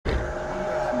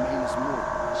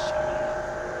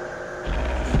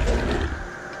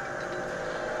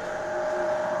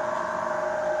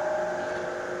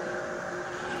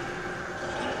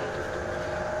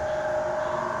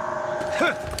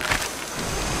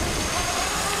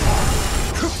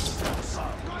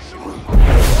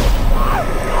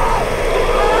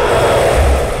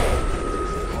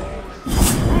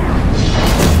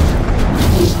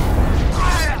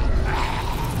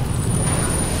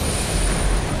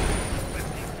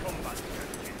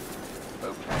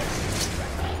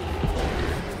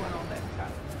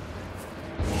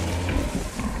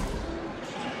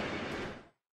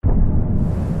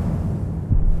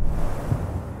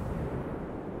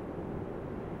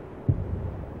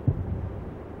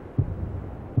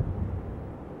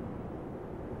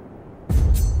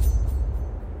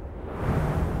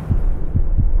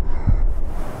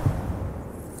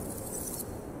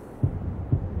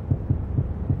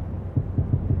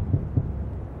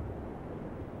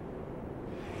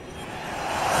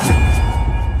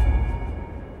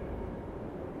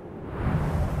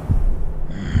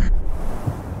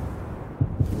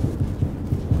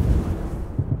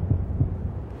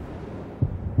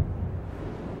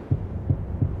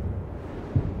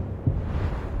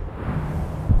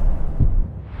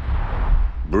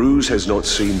Bruce has not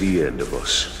seen the end of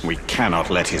us. We cannot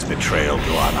let his betrayal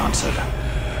go unanswered.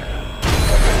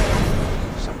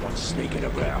 Someone's sneaking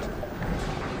around.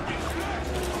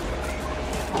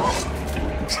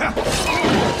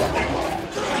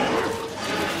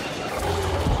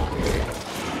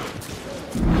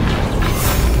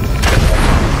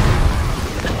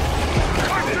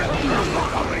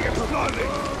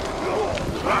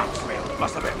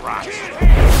 Must have been rats.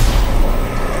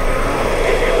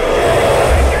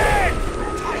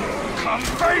 Come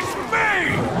face me!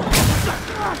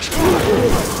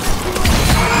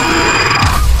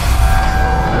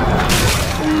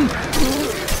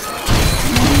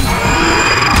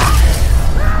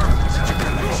 Such a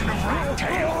collection of rat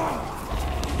tail.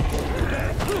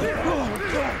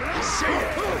 See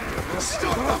it?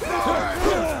 Stop the fire!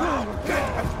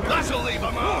 That'll leave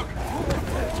a mark.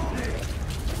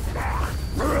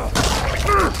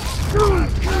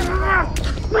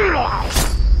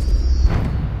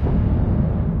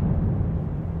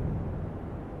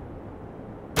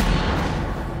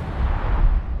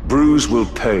 Bruce will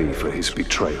pay for his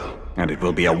betrayal. And it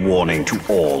will be a warning to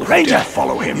all who Ranger, dare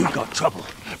follow him. You've got trouble.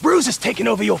 Bruce has taken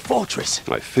over your fortress.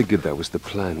 I figured that was the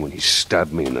plan when he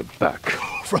stabbed me in the back.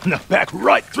 From the back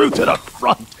right through to the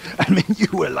front. I mean, you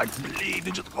were like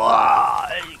bleeding just...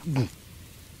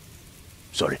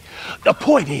 Sorry. The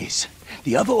point is,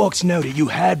 the other orcs know that you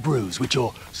had Bruce with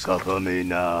your "suffer me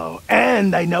now,"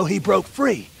 and they know he broke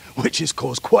free, which has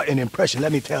caused quite an impression,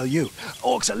 let me tell you.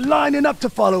 Orcs are lining up to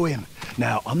follow him.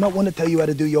 Now, I'm not one to tell you how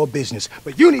to do your business,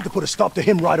 but you need to put a stop to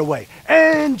him right away,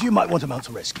 and you might want to mount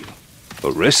a rescue.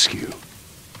 A rescue?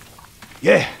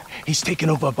 Yeah, he's taken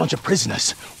over a bunch of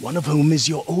prisoners, one of whom is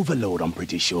your overlord, I'm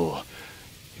pretty sure.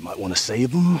 You might want to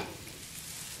save them.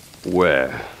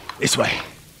 Where? This way.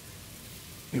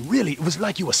 I mean, really, it was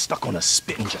like you were stuck on a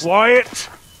spit and just... Quiet!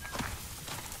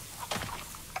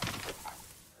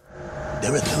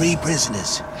 There are 3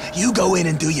 prisoners. You go in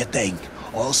and do your thing.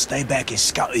 I'll stay back and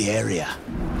scout the area.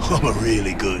 I'm a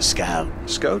really good scout.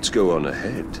 Scouts go on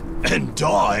ahead. And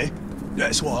die?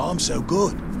 That's why I'm so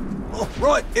good. Oh,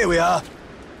 right, here we are.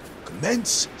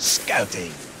 Commence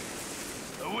scouting.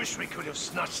 I wish we could have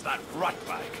snatched that rat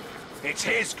bag. It's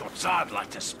his guts I'd like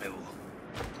to spill.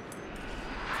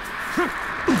 I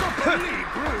believe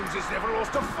Bruce has never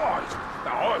lost a fight.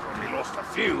 Now, I've only lost a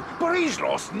few, but he's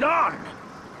lost none.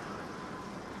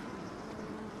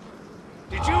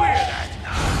 Did you hear that?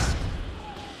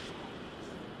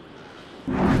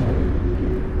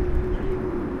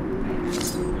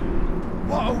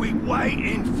 What are we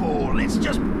waiting for? Let's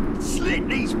just slit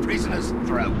these prisoners'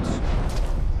 throats.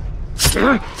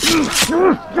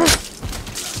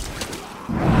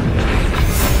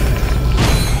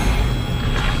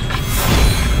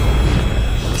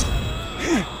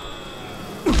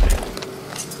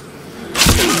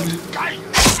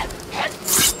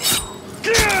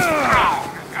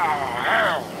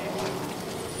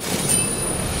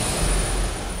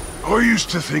 I used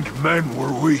to think men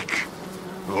were weak.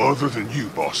 Other than you,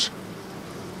 boss.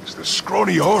 It's the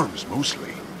scrawny arms,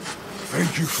 mostly.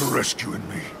 Thank you for rescuing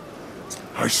me.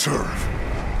 I serve.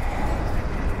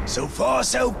 So far,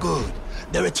 so good.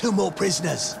 There are 2 more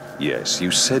prisoners. Yes,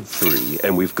 you said 3,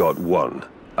 and we've got 1.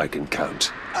 I can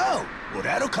count. Oh, well,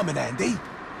 that'll come in handy.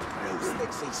 Bruce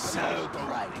thinks he's so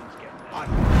great.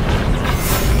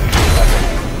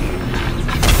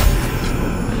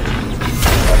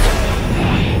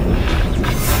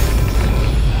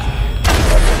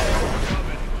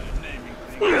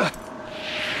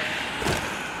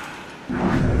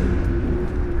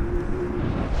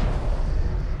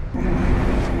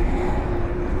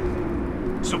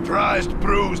 Surprised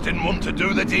Bruce didn't want to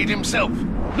do the deed himself.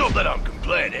 Not that I'm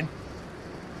complaining.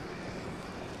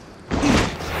 Free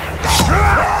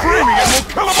me and we'll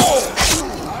kill them all!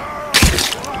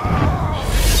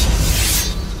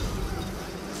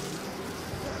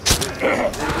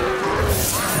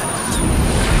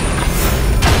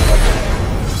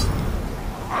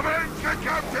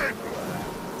 Captain!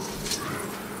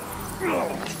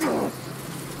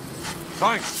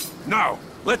 Thanks. Now,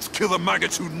 let's kill the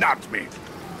maggots who nabbed me.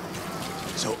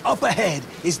 So up ahead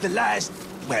is the last...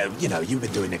 Well, you know, you've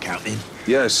been doing the counting.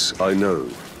 Yes, I know.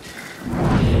 Did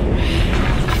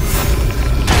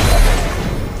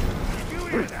you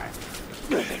hear that?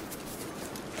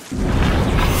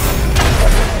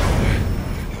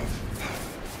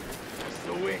 It's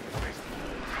the wind.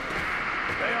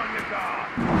 Stay on your guard.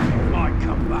 It might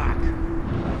come back.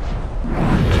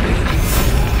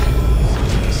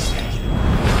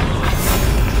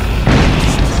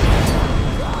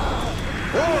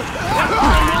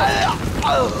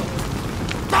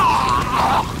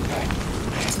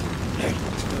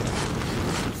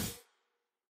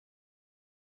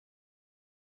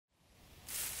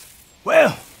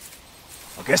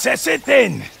 guess that's it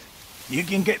then. You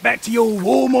can get back to your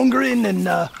warmongering and,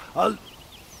 I'll... Oh,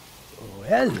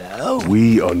 hello.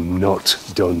 We are not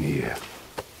done here.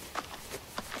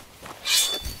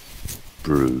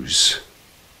 Bruise.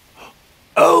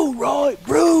 Oh, right,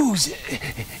 Bruce.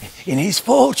 In his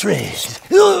fortress.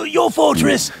 Oh, your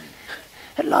fortress.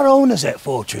 Had a lot of owners, that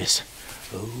fortress.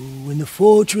 Oh, and the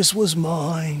fortress was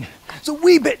mine. It's a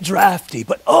wee bit drafty,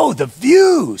 but oh, the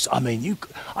views! I mean,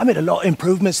 I made a lot of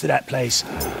improvements to that place.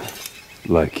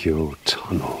 Like your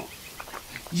tunnel.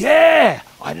 Yeah!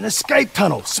 I had an escape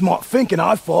tunnel. Smart thinking,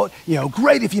 I thought. You know,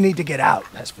 great if you need to get out,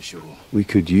 that's for sure. We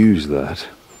could use that.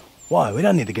 Why? We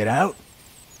don't need to get out.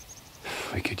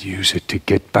 We could use it to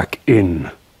get back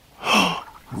in.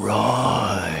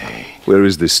 Right. Where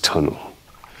is this tunnel?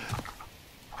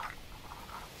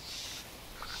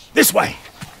 This way!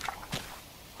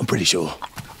 I'm pretty sure.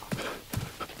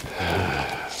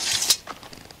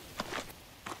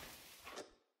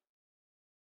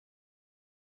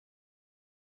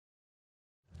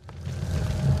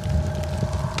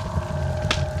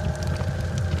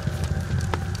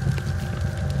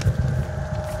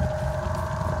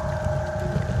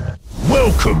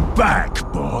 Welcome back,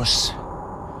 boss.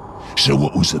 So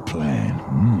what was the plan?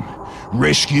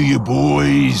 Rescue your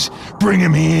boys? Bring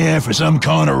them here for some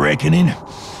kind of reckoning?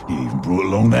 You even brought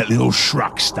along that little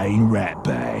shrug-stained rat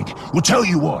bag. Well, tell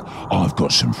you what, I've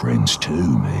got some friends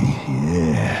too, me.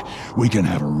 Yeah, we can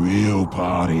have a real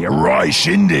party, a right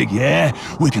shindig, yeah?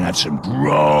 We can have some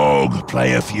grog,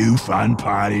 play a few fun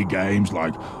party games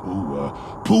like,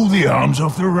 pull the arms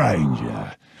off the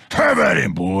ranger. Have at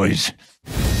him, boys.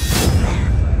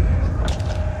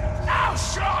 I'll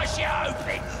slice you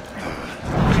open!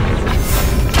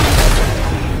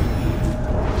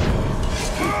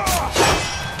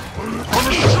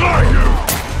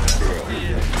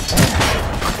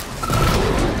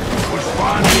 Was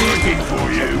fun working for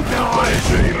you. Now it's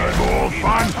even more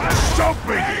fun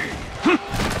stopping it.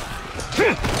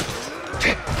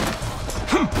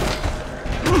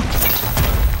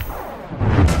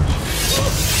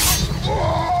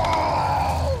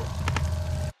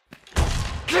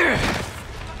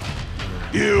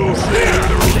 You'll see who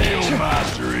the real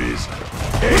master is.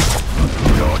 It's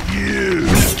not you.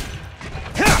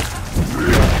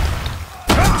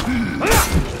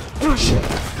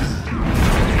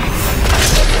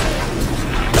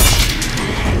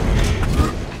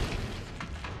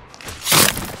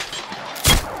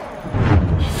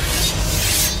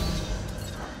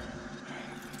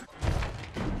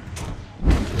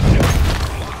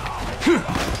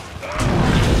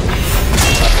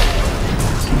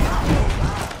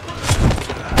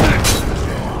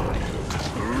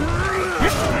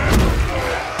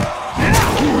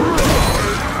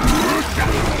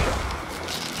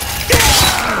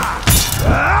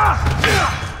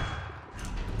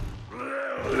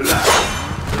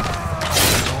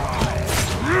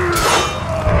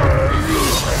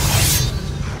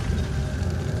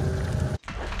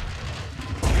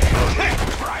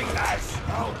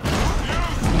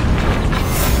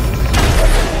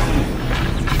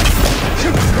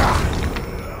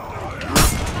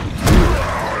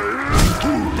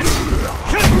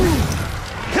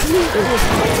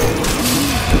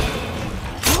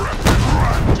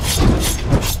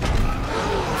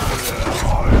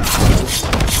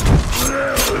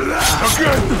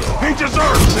 He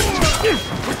deserves it!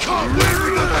 We can't let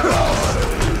him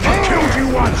I killed you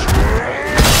once!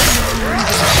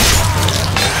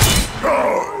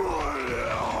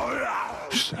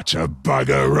 Such a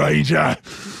bugger, Ranger.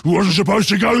 Wasn't supposed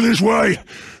to go this way.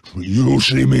 You'll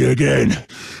see me again.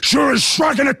 Sure as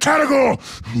striking a category!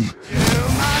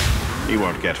 He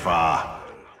won't get far.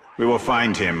 We will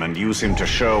find him and use him to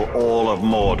show all of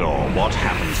Mordor what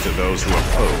happens to those who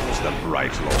oppose the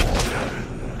Bright Lord.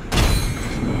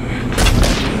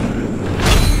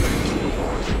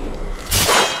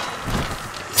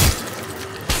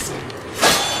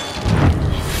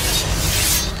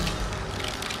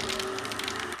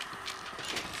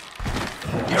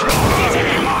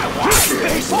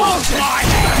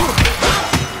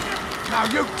 Now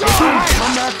you die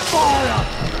from that fire!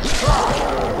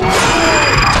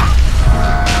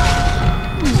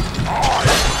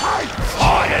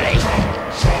 Finally!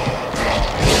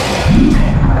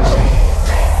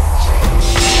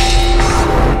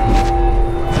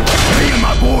 Me and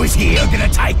my boys here are gonna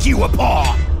take you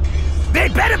apart. There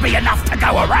better be enough to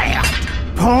go around.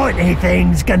 Pointy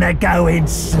thing's gonna go in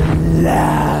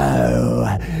slow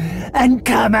and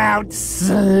come out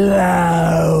slower.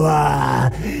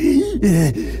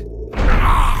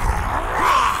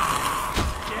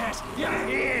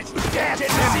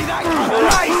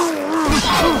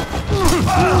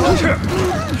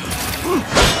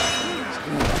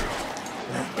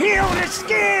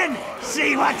 skin!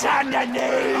 See what's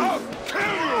underneath! I'll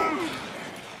kill you!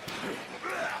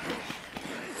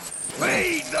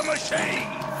 Feed the machine!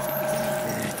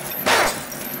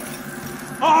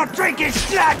 Oh, drink his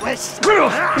blood with...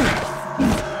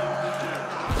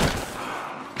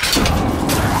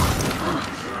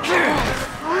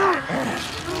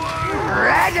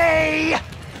 Ready!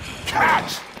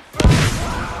 Catch!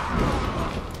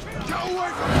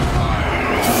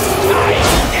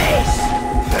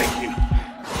 Thank you.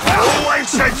 I always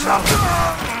said something!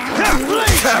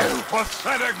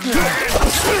 Pathetic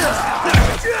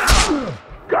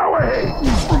Go ahead!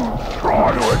 Try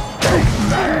to escape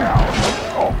now!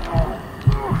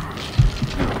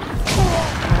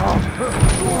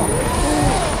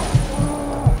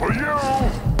 For you!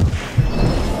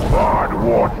 I'd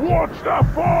watch the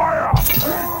fire!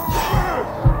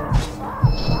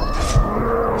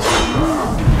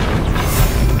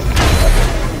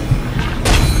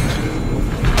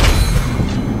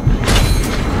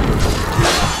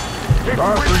 I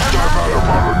think I've had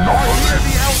about enough of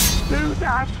this. Else do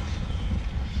that.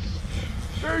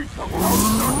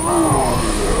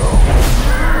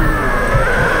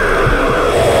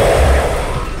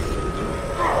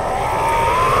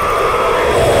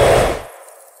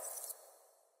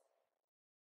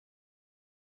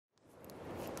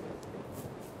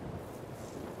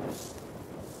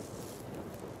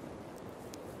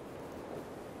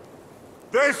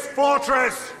 This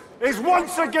fortress is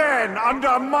once again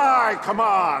under my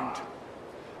command.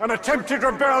 An attempted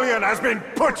rebellion has been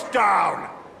put down.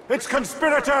 Its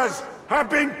conspirators have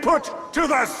been put to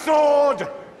the sword.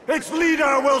 Its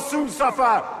leader will soon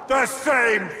suffer the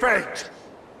same fate.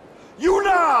 You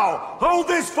now hold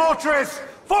this fortress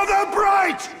for the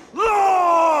Bright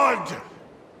Lord!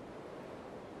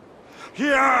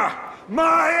 Here,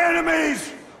 my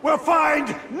enemies will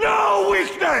find no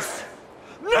weakness,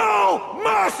 no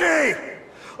mercy!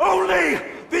 Only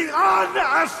the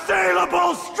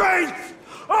unassailable strength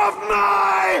of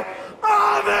my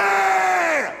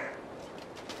army!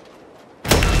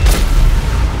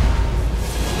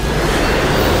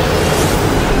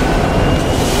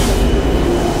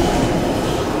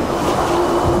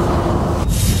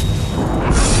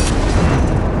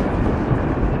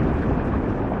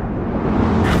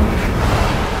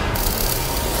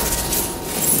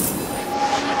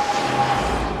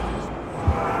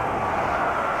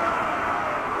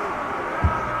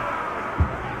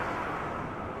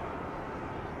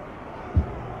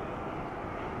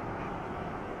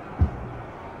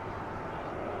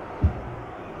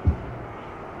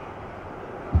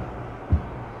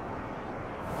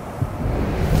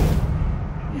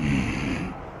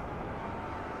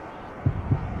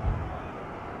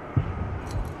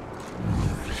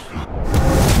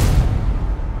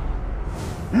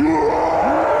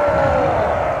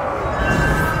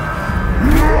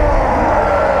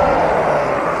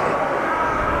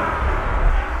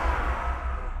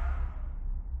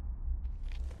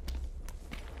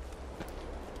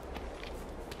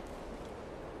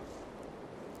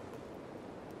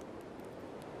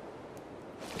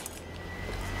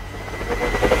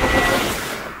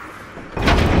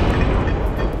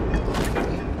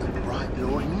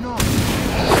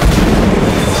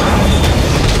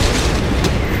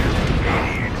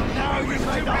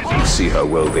 See how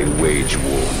well they wage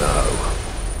war now.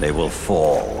 They will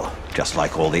fall, just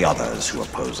like all the others who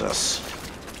oppose us.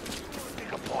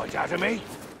 Take a point out of me.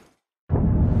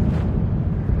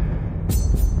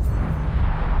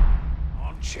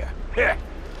 Aren't you? Here,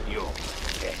 you're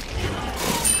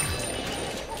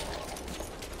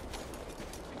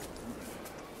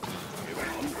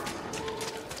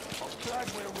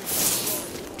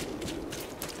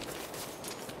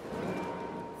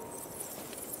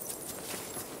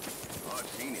I've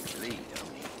seen it bleed,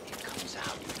 only it comes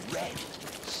out red.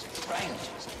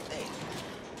 Strangest thing.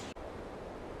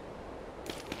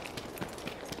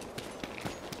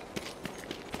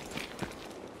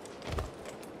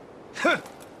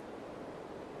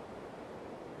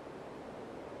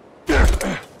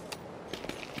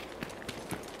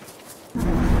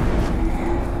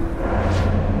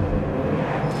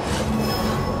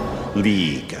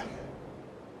 League.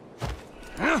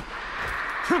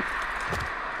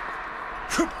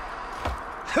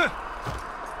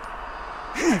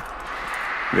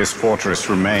 This fortress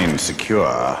remains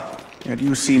secure, yet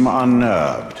you seem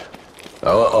unnerved.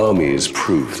 Our army is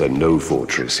proof that no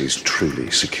fortress is truly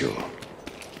secure.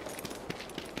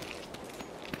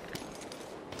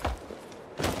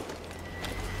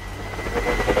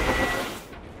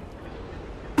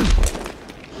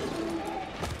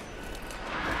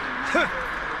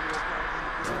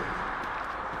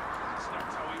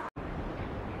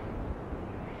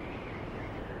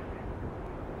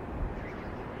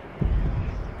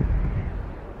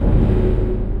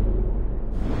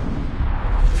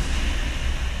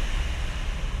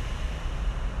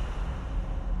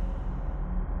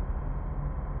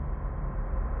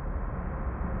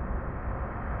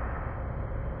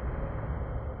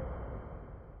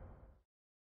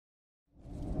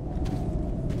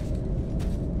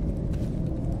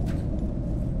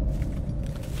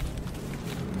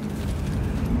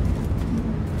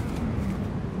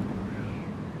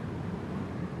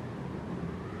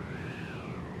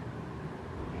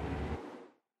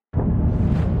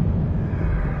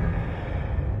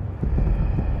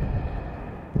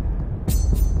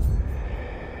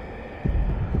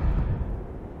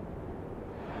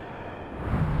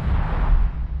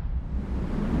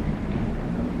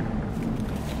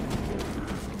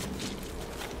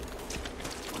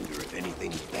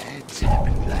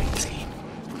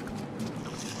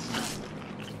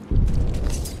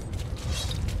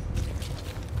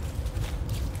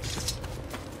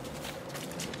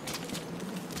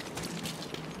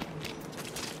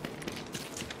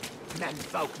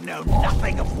 folk know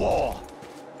nothing of war.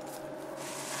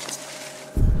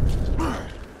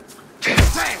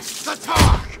 There's the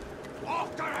talk!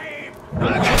 After him!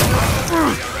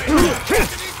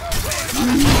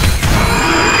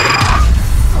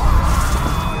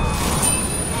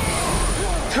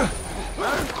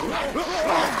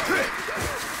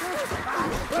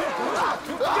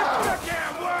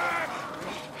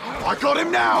 I got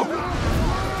him now!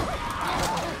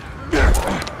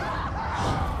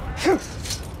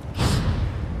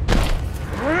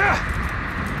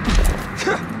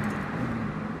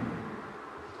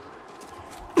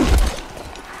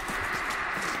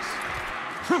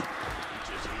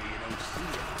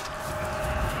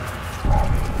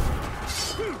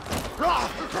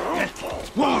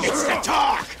 It's the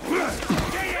talk!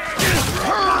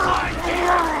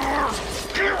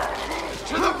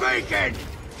 To the beacon!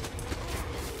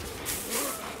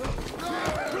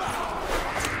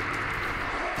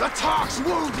 The talk's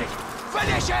wounded!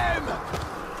 Finish him!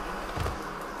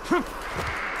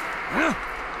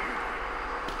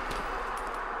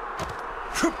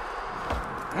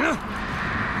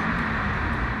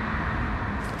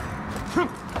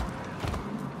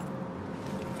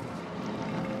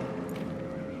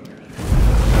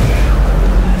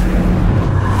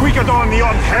 On the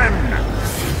on hem!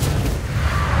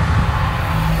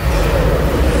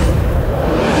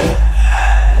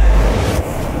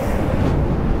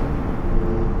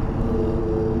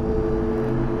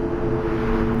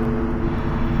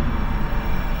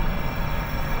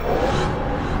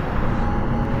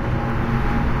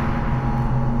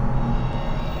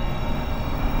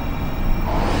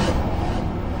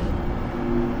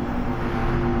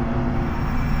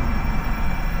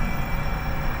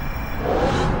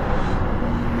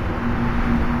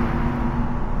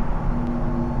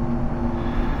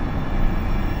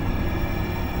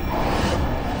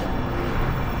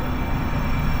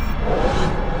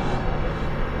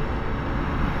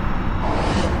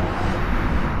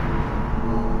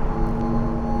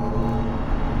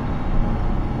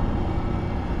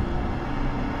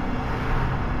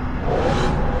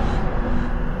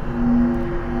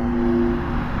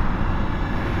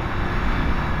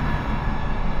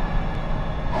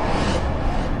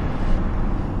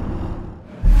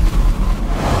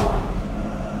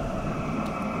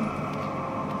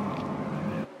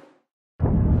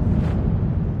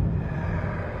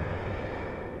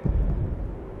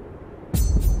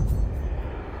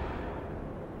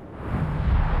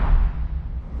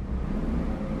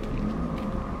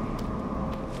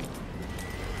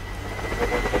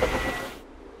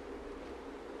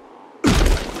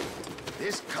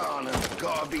 This Khan's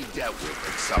gotta be dealt with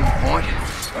at some point.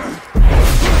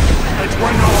 It's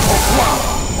one more.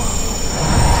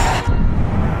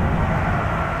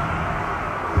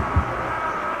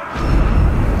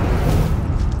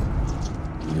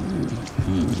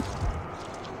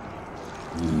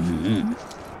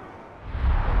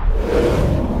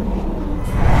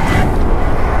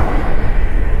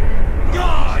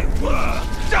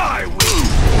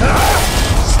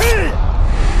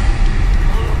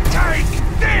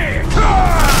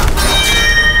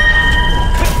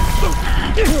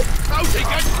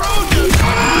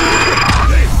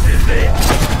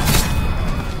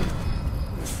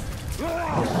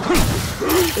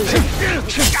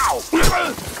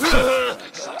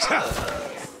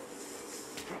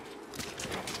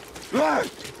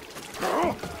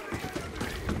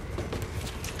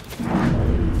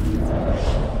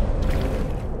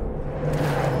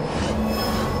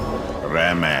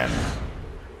 Raman.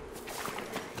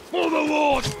 For the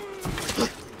Lord!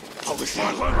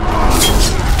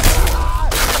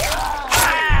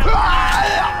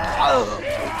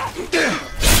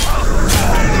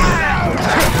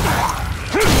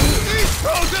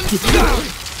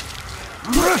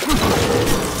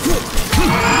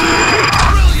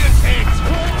 Brilliant hit!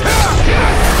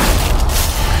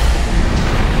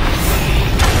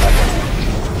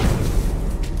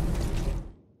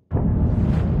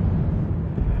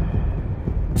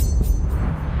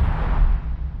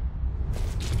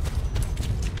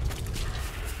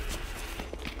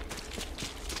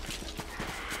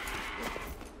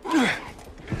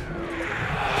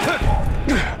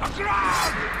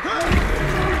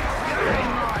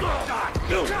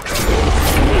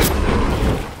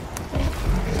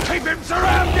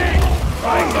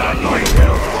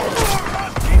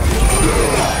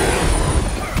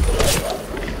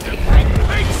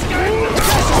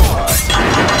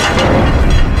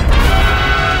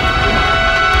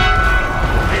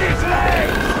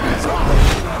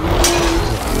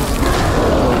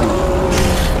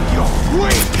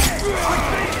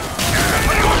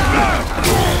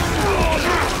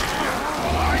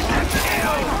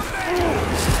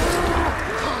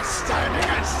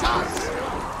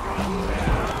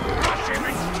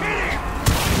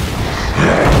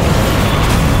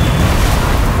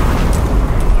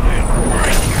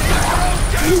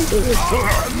 You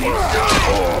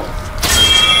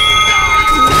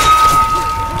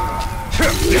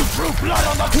threw blood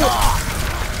on the car!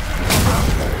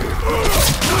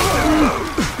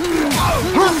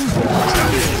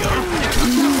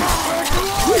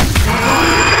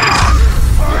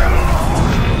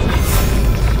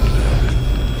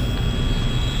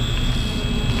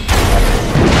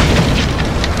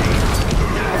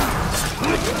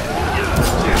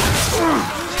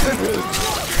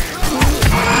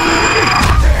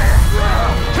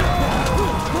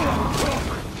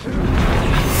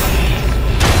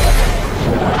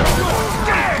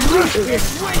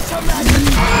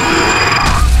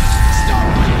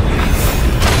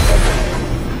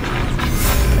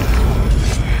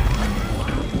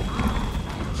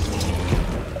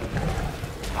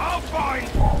 I'll find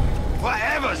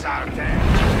whatever's out there.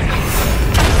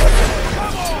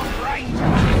 Come on,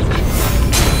 Ranger!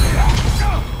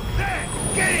 There,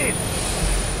 get in!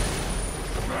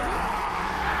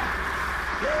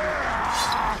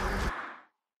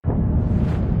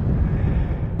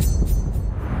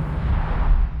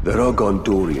 There are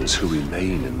Gondorians who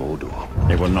remain in Mordor.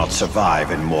 They will not survive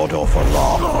in Mordor for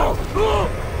long.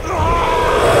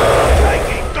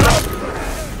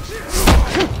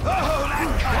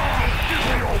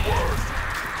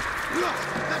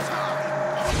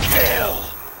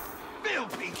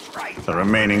 The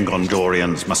remaining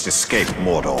Gondorians must escape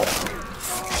Mordor.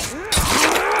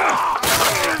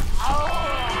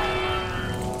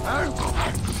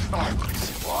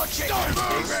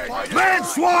 Man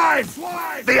swine!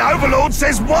 The Overlord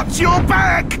says, watch your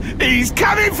back! He's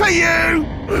coming for you!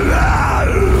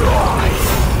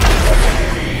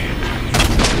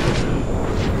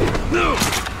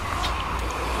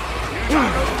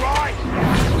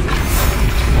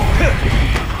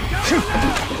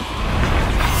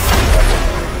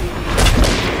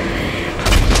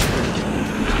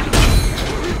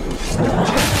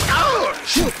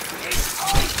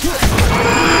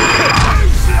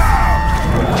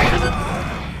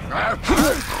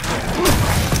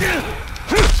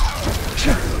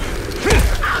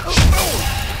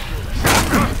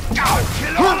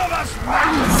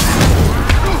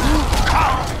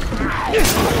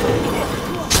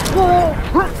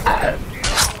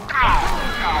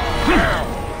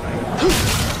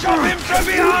 Jump him from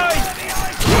behind!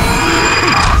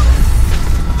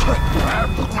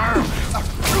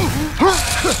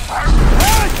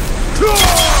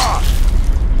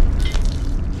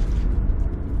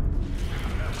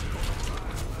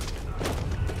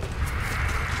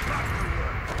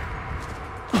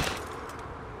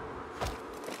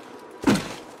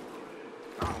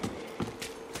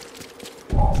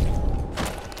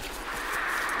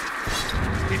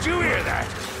 Did you hear that?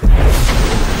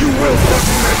 You will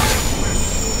submit!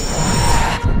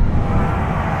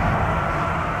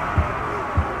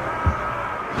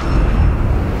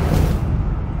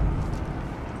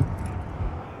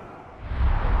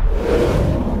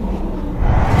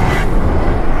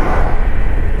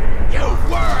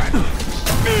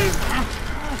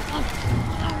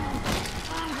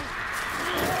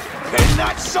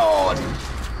 That sword!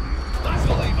 That's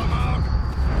the leave him out!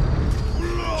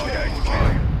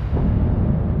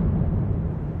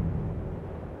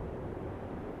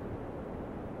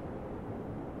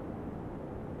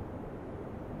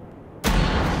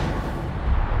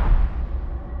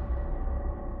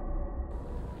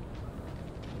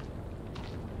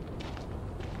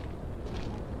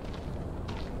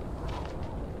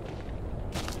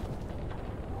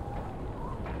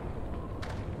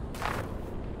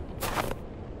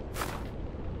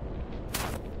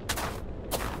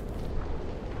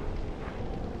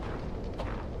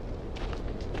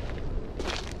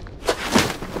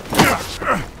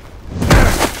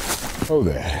 Oh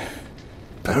there.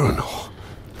 Baranor.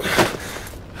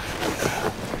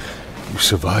 You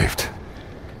survived.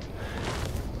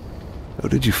 How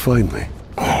did you find me?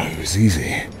 Oh, it was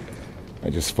easy. I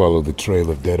just followed the trail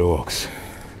of dead orcs.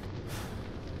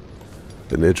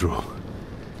 The Nidril.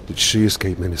 Did she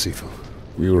escape Menacithal?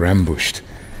 We were ambushed.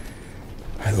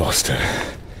 I lost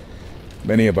her.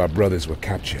 Many of our brothers were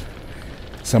captured.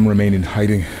 Some remain in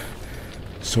hiding.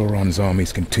 Sauron's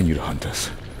armies continue to hunt us.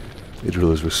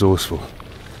 Nidril is resourceful,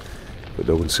 but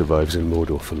no one survives in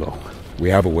Mordor for long.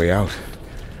 We have a way out.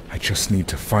 I just need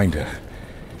to find her.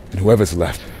 And whoever's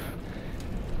left.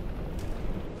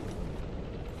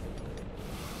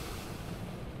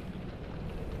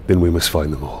 Then we must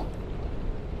find them all.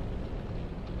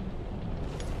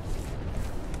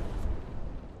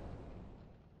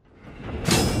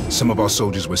 Some of our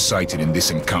soldiers were sighted in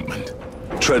this encampment.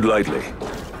 Tread lightly.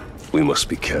 We must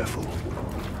be careful.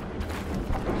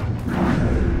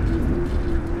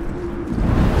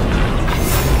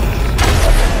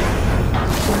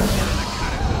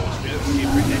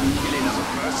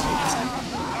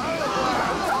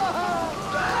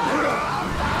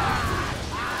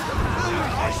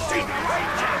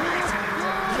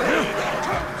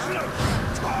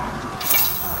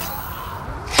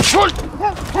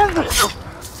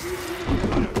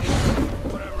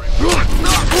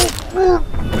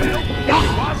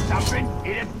 Something,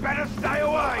 he'd better stay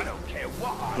away. I don't care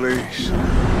what. Please.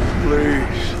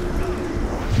 Please.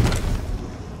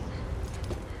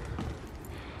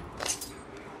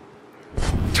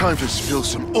 Time to spill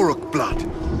some Uruk blood.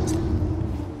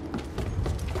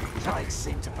 I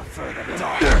seem to prefer the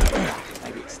dark.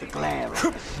 Maybe it's the glare of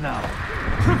the snow.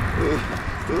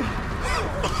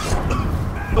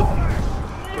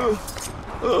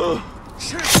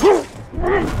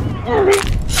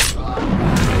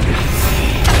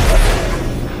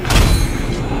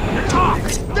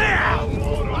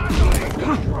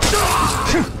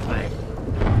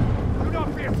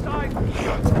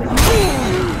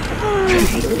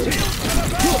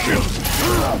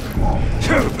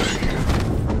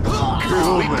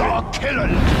 We gotta kill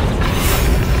him!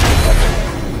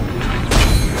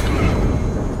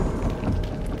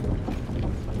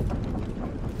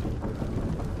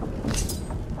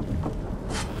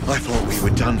 I thought we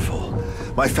were done for.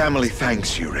 My family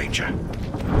thanks you, Ranger.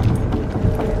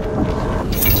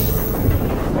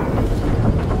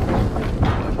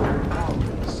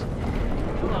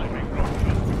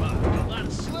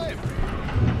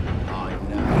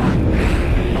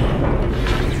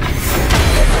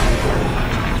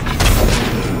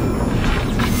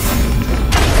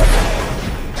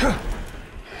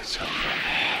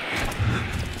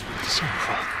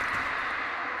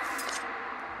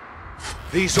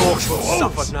 These orcs will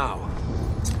suffer now.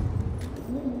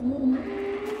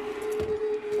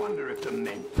 Wonder if the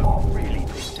men really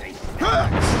think they...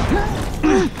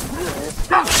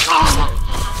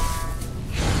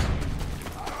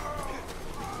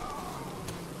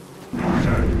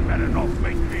 Better not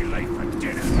make me late for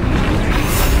dinner.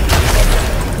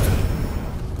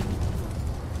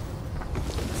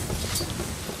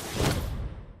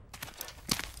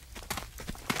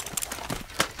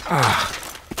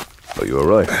 Are you all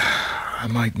right? I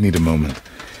might need a moment.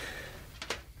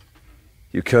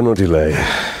 You cannot delay.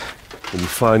 When you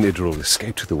find Idril,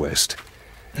 escape to the west.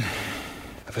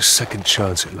 Have a second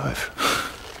chance at life.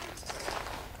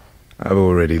 I've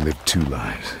already lived 2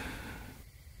 lives.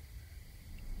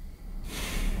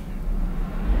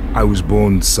 I was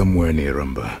born somewhere near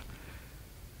Umber.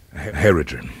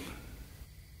 Herodrim.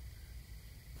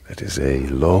 That is a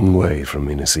long way from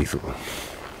Minas Ithil.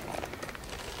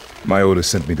 My order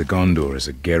sent me to Gondor as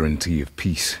a guarantee of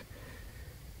peace.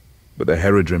 But the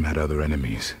Herodrim had other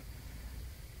enemies.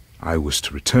 I was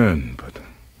to return, but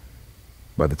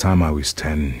by the time I was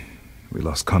 10, we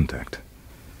lost contact.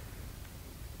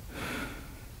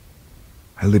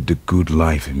 I lived a good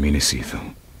life in Minas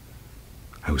Ithil.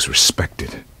 I was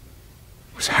respected.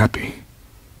 Was happy.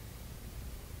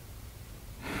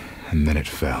 And then it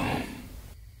fell.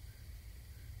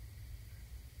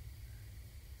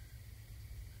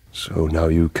 So now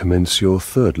you commence your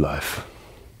third life.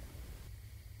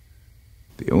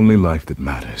 The only life that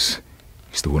matters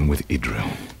is the one with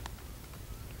Idril.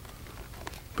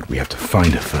 But we have to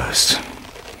find her first.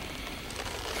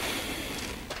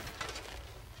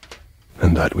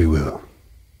 And that we will.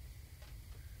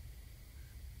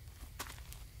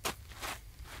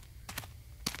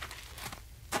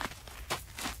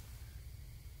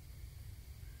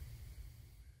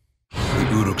 The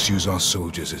Uruks use our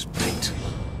soldiers as bait.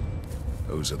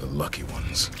 Those are the lucky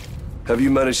ones. Have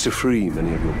you managed to free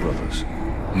many of your brothers?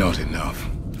 Not enough.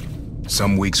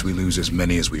 Some weeks we lose as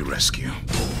many as we rescue.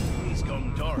 These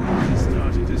Gondorians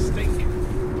started to stink.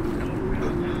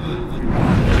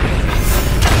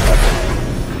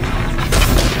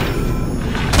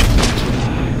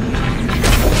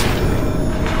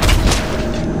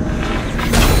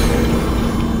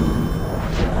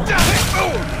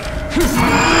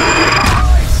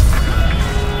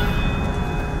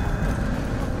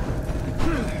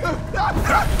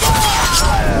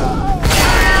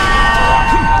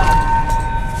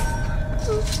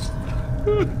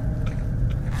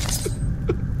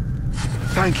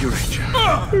 Thank you, Ranger.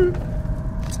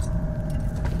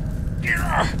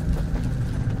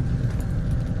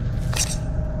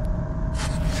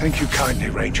 Thank you kindly,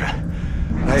 Ranger. I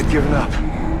had given up.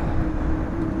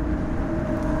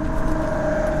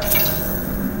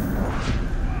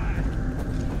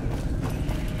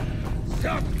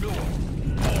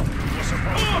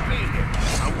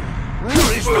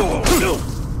 Where is Lord?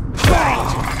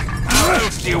 How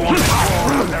else do you want to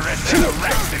call the rest of the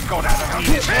rest that got out of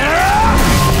here?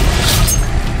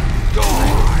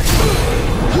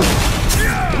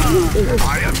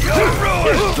 I am your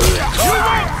ruin! You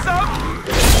want some?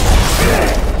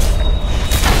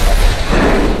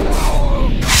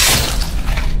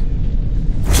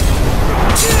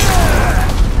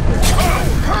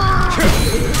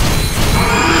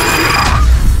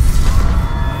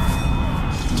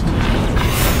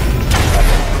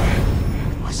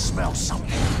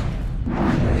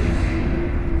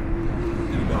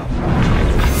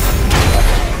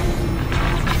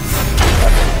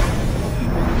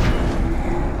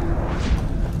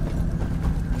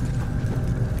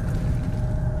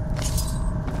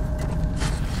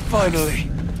 Finally!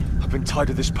 I've been tied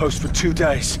to this post for 2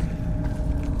 days. I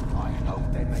hope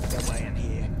they make their way in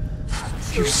here.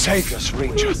 You saved us,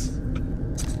 Ranger.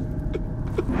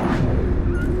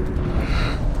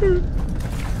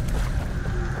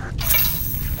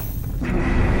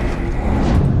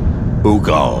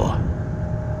 Ugal.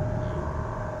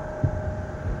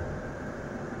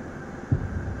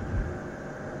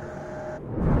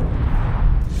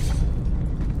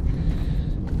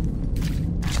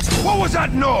 What was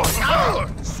that noise?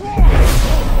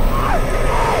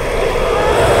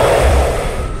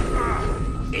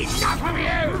 Enough of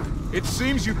you! It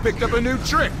seems you picked up a new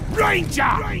trick. Ranger!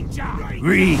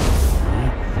 Wraith,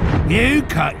 you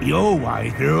cut your way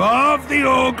through half the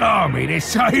Orc army to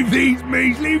save these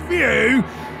measly few,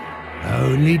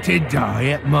 only to die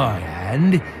at my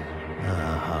hand.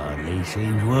 Hardly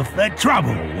seems worth the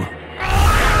trouble.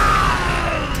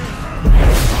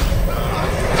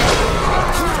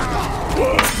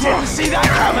 Didn't see that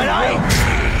coming, eh?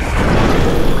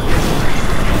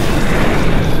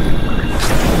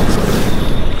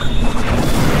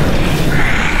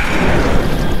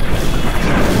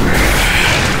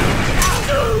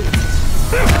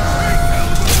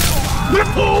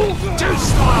 Too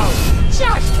slow!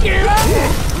 Just give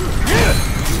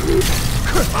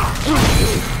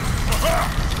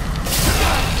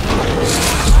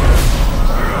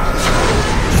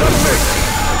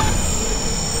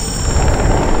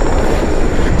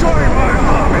Join my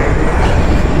army!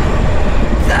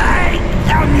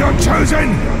 I'm your chosen!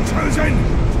 Your chosen!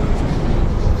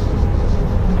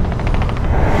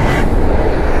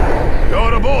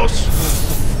 You're the boss.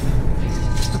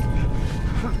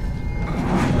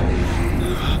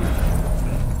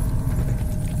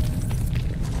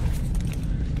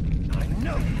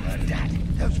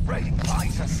 those raiding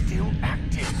parties are still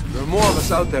active. There are more of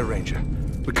us out there, Ranger.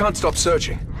 We can't stop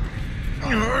searching.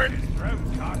 Sleeping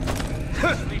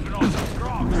on some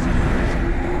grog.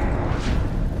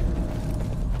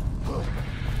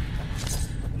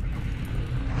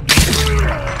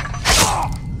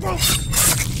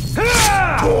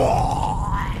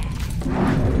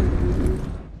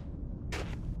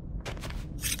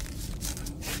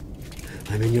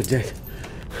 I'm in your debt.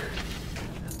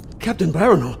 Captain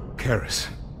Baranor. Karis,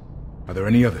 are there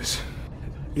any others?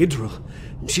 Idril.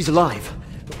 She's alive.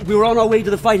 We were on our way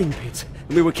to the fighting pits,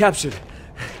 and we were captured.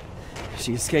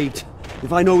 She escaped.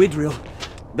 If I know Idril,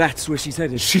 that's where she's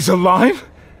headed. She's alive?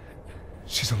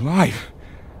 She's alive.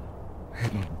 I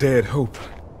had not dared hope.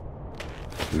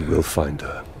 We will find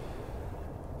her.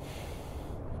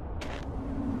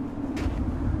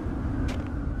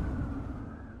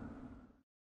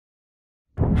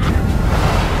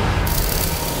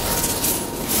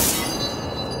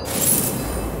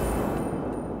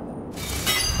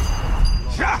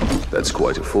 That's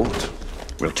quite a fort.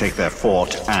 We'll take their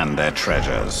fort and their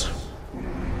treasures.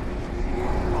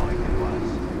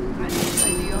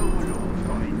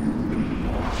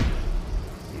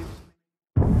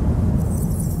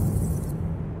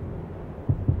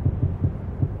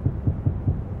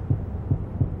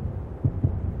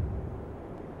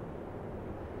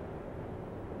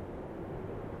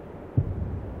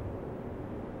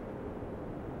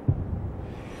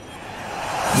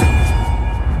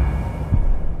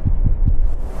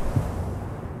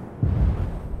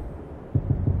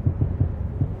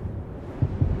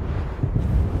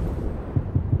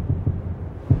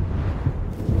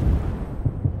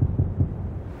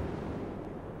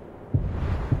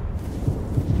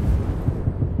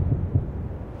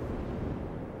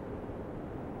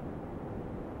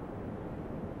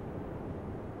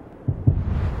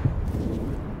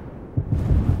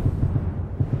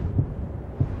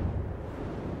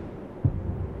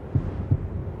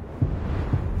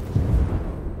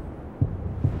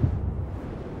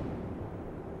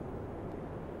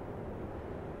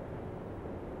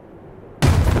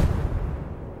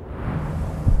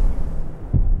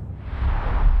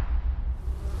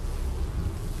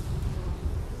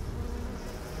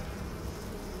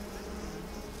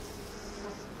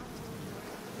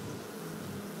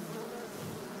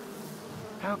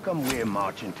 How come we're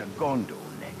marching to Gondor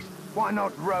next? Why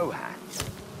not Rohan?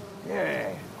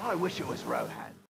 Yeah, I wish it was Rohan.